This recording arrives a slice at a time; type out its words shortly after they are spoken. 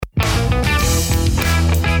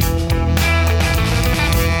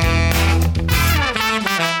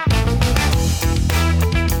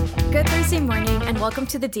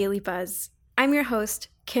to the Daily Buzz. I'm your host,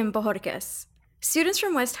 Kim Bojórquez. Students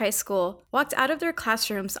from West High School walked out of their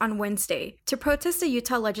classrooms on Wednesday to protest the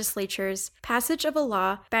Utah Legislature's passage of a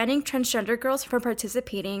law banning transgender girls from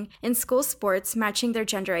participating in school sports matching their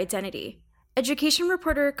gender identity. Education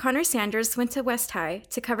reporter Connor Sanders went to West High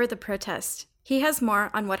to cover the protest. He has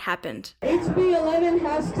more on what happened. HB 11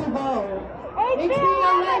 has to go. HB 11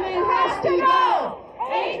 has to go.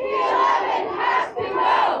 HB 11 has to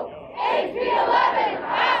go. HB 11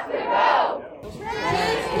 has to go.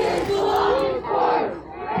 Trans kids belong in sports.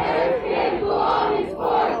 Trans kids belong in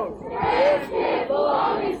sports. Trans kids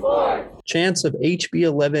belong in sports. Chants of HB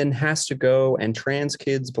 11 has to go and trans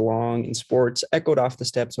kids belong in sports echoed off the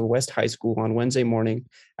steps of West High School on Wednesday morning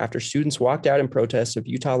after students walked out in protest of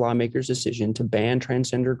Utah lawmakers' decision to ban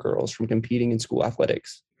transgender girls from competing in school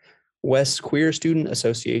athletics. West's Queer Student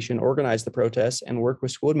Association organized the protests and worked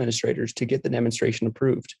with school administrators to get the demonstration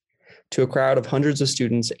approved. To a crowd of hundreds of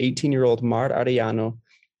students, 18-year-old Mar Arellano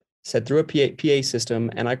said through a PA system,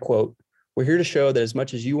 and I quote, "We're here to show that as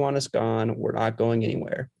much as you want us gone, we're not going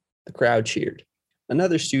anywhere." The crowd cheered.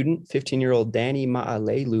 Another student, 15-year-old Danny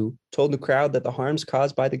Ma'alelu, told the crowd that the harms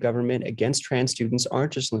caused by the government against trans students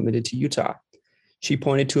aren't just limited to Utah. She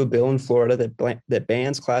pointed to a bill in Florida that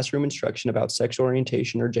bans classroom instruction about sexual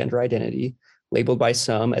orientation or gender identity, labeled by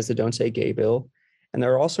some as the Don't Say Gay bill. And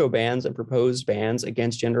there are also bans and proposed bans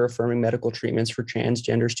against gender-affirming medical treatments for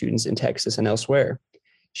transgender students in Texas and elsewhere.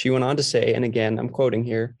 She went on to say, and again, I'm quoting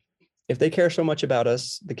here, "If they care so much about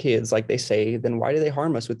us, the kids, like they say, then why do they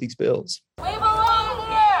harm us with these bills?" We belong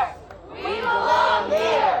here. We belong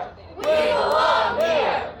here. We belong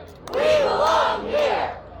here. We belong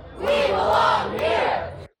here. We belong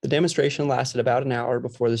here. The demonstration lasted about an hour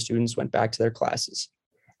before the students went back to their classes.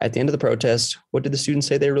 At the end of the protest, what did the students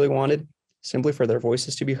say they really wanted? Simply for their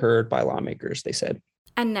voices to be heard by lawmakers, they said.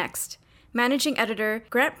 And next, managing editor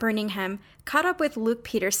Grant Burningham caught up with Luke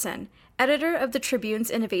Peterson, editor of the Tribune's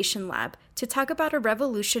Innovation Lab, to talk about a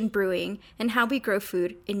revolution brewing and how we grow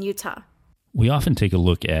food in Utah. We often take a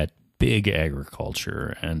look at big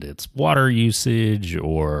agriculture and its water usage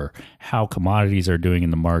or how commodities are doing in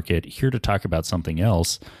the market. Here to talk about something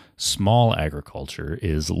else, small agriculture,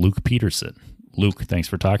 is Luke Peterson. Luke, thanks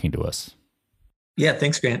for talking to us. Yeah,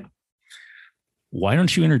 thanks, Grant. Why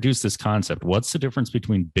don't you introduce this concept? What's the difference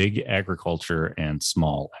between big agriculture and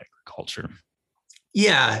small agriculture?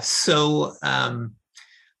 Yeah, so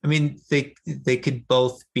they could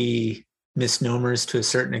both be misnomers to a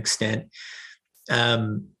certain extent.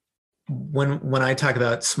 When I talk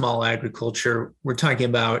about small agriculture, we're talking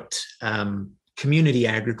about community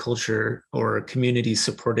agriculture or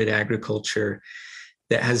community-supported agriculture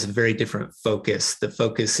that has a very different focus. The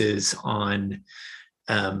focus is on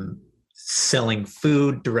selling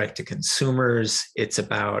food direct to consumers. It's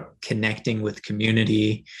about connecting with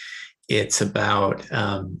community. It's about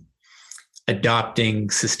adopting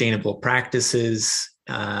sustainable practices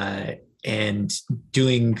and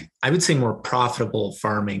doing, I would say, more profitable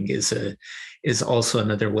farming is also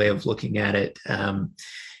another way of looking at it.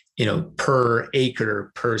 Per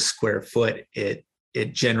acre, per square foot, it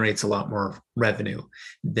generates a lot more revenue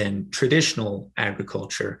than traditional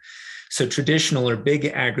agriculture. So traditional or big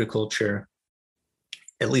agriculture,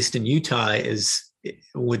 at least in Utah,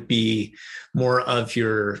 would be more of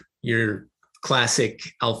your classic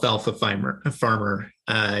alfalfa farmer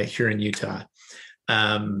here in Utah.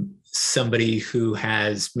 Somebody who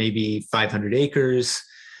has maybe 500 acres,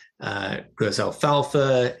 grows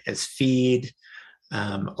alfalfa as feed.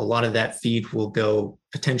 A lot of that feed will go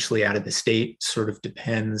potentially out of the state, sort of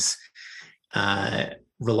depends,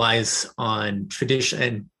 relies on tradition.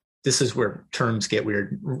 And this is where terms get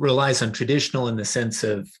weird, relies on traditional in the sense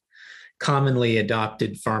of commonly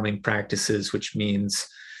adopted farming practices, which means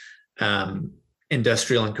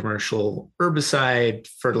industrial and commercial herbicide,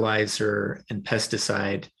 fertilizer, and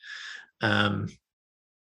pesticide, and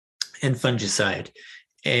fungicide.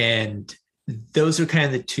 And those are kind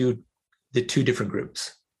of the two different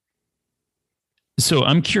groups. So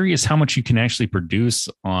I'm curious how much you can actually produce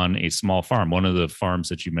on a small farm. One of the farms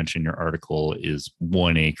that you mentioned in your article is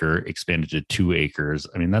 1 acre, expanded to 2 acres.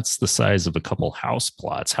 I mean, that's the size of a couple house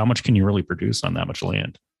plots. How much can you really produce on that much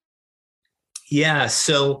land? Yeah,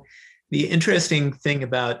 so the interesting thing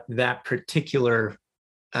about that particular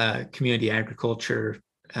community agriculture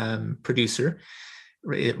producer,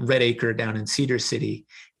 Red Acre down in Cedar City,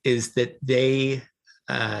 is that they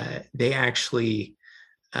actually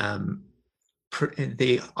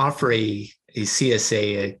they offer a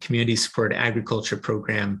CSA, a community support agriculture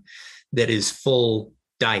program that is full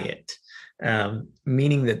diet,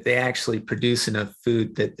 meaning that they actually produce enough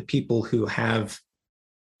food that the people who have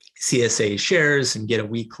CSA shares and get a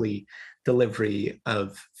weekly delivery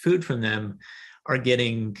of food from them are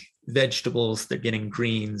getting vegetables, they're getting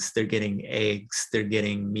greens, they're getting eggs, they're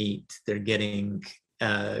getting meat, they're getting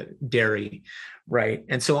dairy, right?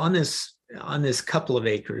 And so on this couple of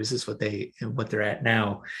acres is what they're at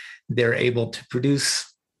now. They're able to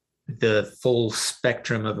produce the full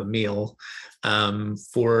spectrum of a meal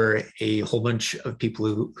for a whole bunch of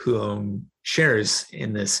people who own shares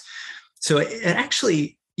in this. So it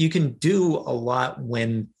actually, you can do a lot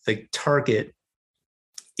when the target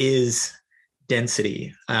is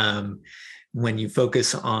density. When you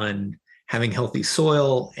focus on having healthy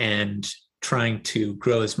soil and trying to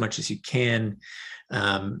grow as much as you can,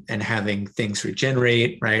 and having things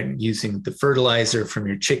regenerate, right? Using the fertilizer from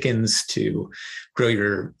your chickens to grow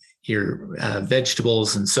your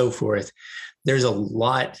vegetables and so forth. There's a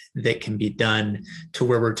lot that can be done to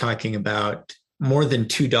where we're talking about more than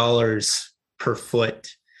 $2 per foot,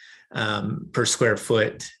 per square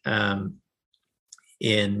foot,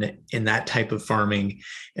 in that type of farming,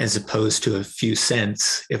 as opposed to a few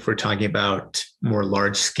cents if we're talking about more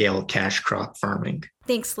large scale cash crop farming.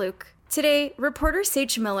 Thanks, Luke. Today, reporter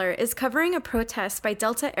Saige Miller is covering a protest by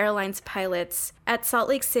Delta Airlines pilots at Salt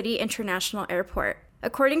Lake City International Airport.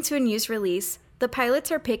 According to a news release, the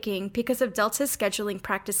pilots are picking because of Delta's scheduling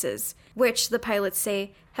practices, which, the pilots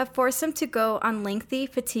say, have forced them to go on lengthy,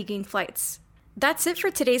 fatiguing flights. That's it for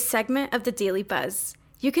today's segment of the Daily Buzz.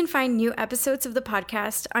 You can find new episodes of the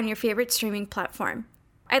podcast on your favorite streaming platform.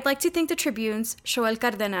 I'd like to thank the Tribune's Joel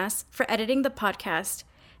Cardenas for editing the podcast,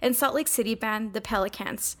 and Salt Lake City band The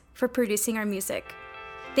Pelicans for producing our music.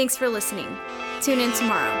 Thanks for listening. Tune in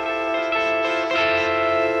tomorrow.